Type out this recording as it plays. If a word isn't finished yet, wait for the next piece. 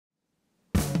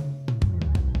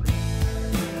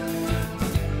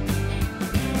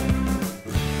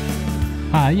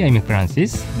Hi, I'm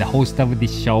Francis, the host of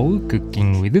this show,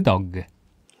 Cooking with Dog.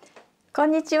 こ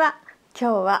んにちは。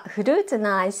今日はフルーツ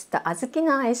のアイスと小豆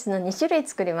のアイスの2種類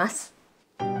作ります。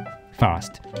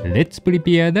First, let's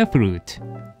prepare the fruit.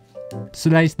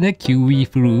 Slice the kiwi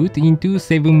fruit into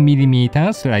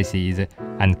 7mm slices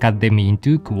and cut them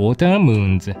into quarter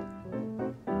moons.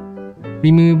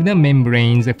 Remove the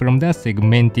membranes from the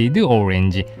segmented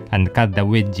orange and cut the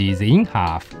wedges in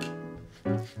half.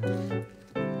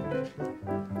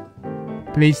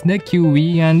 Place the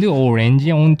kiwi and orange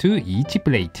onto each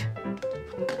plate.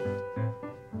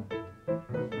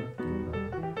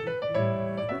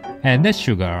 Add the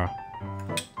sugar.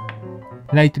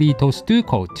 Lightly toss to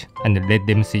coat and let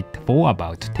them sit for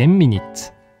about 10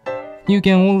 minutes. You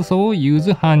can also use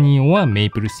honey or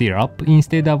maple syrup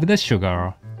instead of the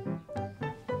sugar.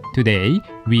 Today,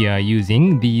 we are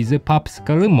using these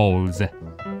Popsicle Molds.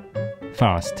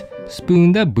 First,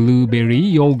 spoon the blueberry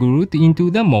yogurt into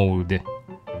the mold.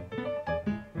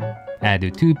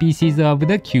 Add 2 pieces of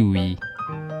the kiwi.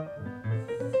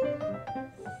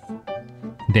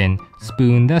 Then,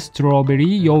 spoon the strawberry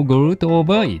yogurt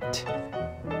over it.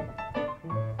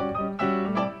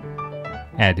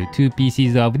 Add 2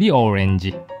 pieces of the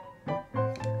orange.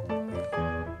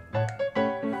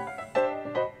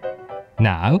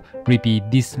 Now, repeat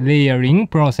this layering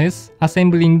process,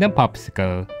 assembling the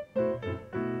popsicle.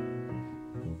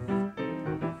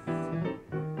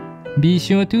 Be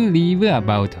sure to leave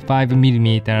about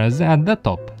 5mm at the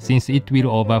top, since it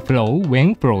will overflow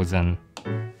when frozen.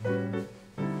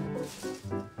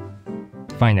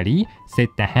 Finally, set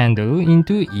the handle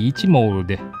into each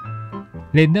mold.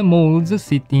 Let the molds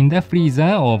sit in the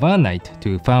freezer overnight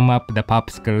to firm up the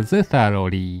popsicles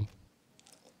thoroughly.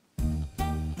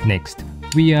 Next,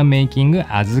 we are making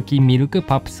Azuki Milk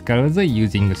popsicles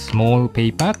using small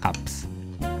paper cups.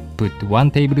 Put 1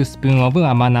 tablespoon of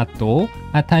Amanatto,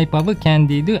 a type of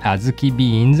candied Azuki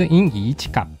beans, in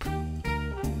each cup.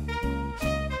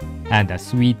 Add a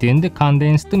sweetened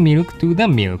condensed milk to the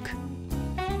milk.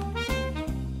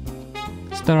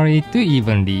 Stir it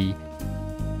evenly,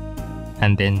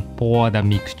 and then pour the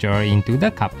mixture into the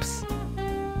cups.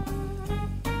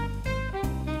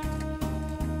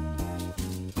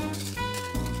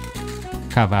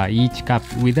 Cover each cup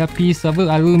with a piece of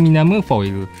aluminum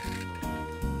foil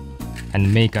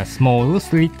and make a small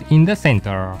slit in the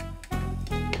center.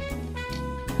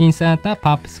 Insert a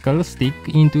popsicle stick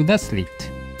into the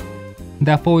slit.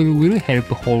 The foil will help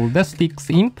hold the sticks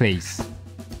in place.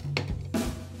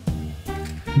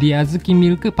 The Azuki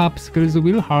Milk popsicles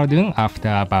will harden after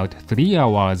about 3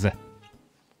 hours.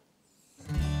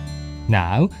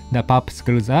 Now, the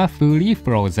popsicles are fully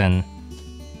frozen.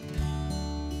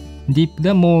 Dip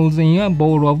the molds in a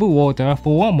bowl of water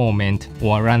for a moment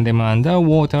or run them under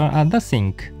water at the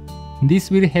sink. This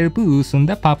will help loosen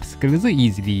the popsicles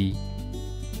easily.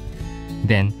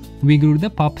 Then, wiggle the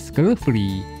popsicle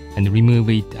free and remove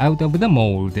it out of the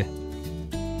mold.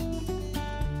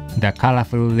 The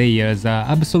colorful layers are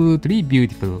absolutely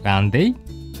beautiful, aren't they?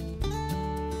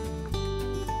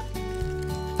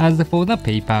 As for the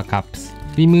paper cups,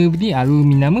 remove the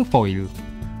aluminum foil.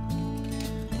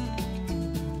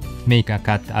 Make a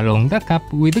cut along the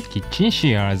cup with kitchen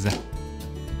shears.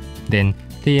 Then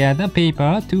tear the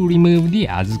paper to remove the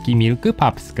Azuki Milk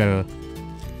popsicle.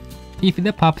 If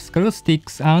the popsicle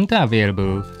sticks aren't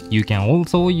available, you can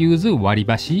also use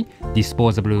waribashi,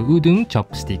 disposable udon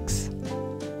chopsticks.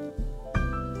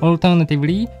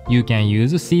 Alternatively, you can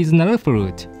use seasonal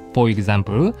fruit, for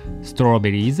example,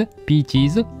 strawberries,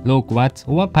 peaches, loquats,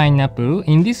 or pineapple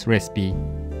in this recipe.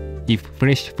 If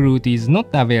fresh fruit is not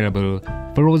available,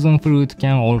 frozen fruit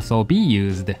can also be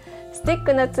used. スティッ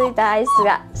クのついたアイス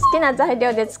が好きな材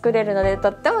料で作れるのでと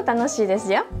っても楽しいで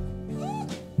すよ。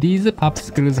These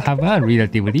popsicles have a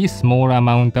relatively small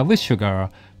amount of sugar,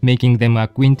 making them a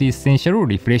quintessential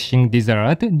refreshing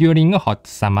dessert during hot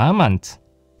summer months.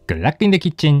 Good luck in the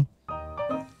kitchen!